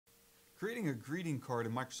Creating a greeting card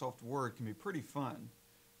in Microsoft Word can be pretty fun.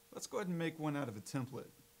 Let's go ahead and make one out of a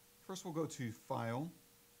template. First we'll go to File,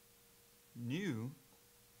 New,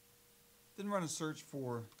 then run a search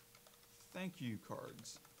for Thank You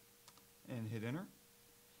Cards and hit Enter.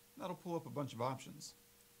 That'll pull up a bunch of options.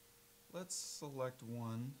 Let's select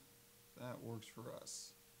one that works for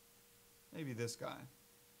us. Maybe this guy.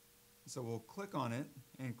 So we'll click on it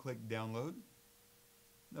and click Download.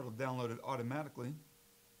 That'll download it automatically.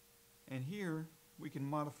 And here we can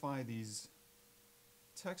modify these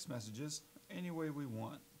text messages any way we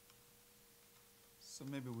want. So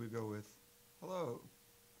maybe we go with hello.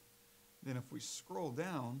 Then if we scroll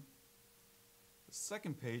down, the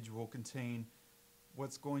second page will contain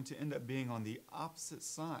what's going to end up being on the opposite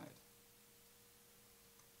side.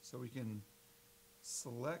 So we can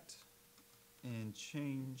select and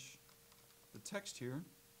change the text here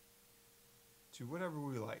to whatever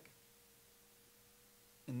we like.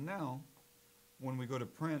 And now, when we go to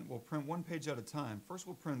print, we'll print one page at a time. First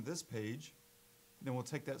we'll print this page, then we'll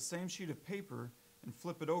take that same sheet of paper and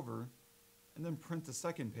flip it over, and then print the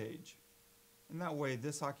second page. And that way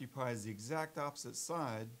this occupies the exact opposite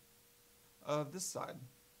side of this side.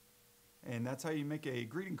 And that's how you make a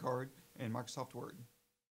greeting card in Microsoft Word.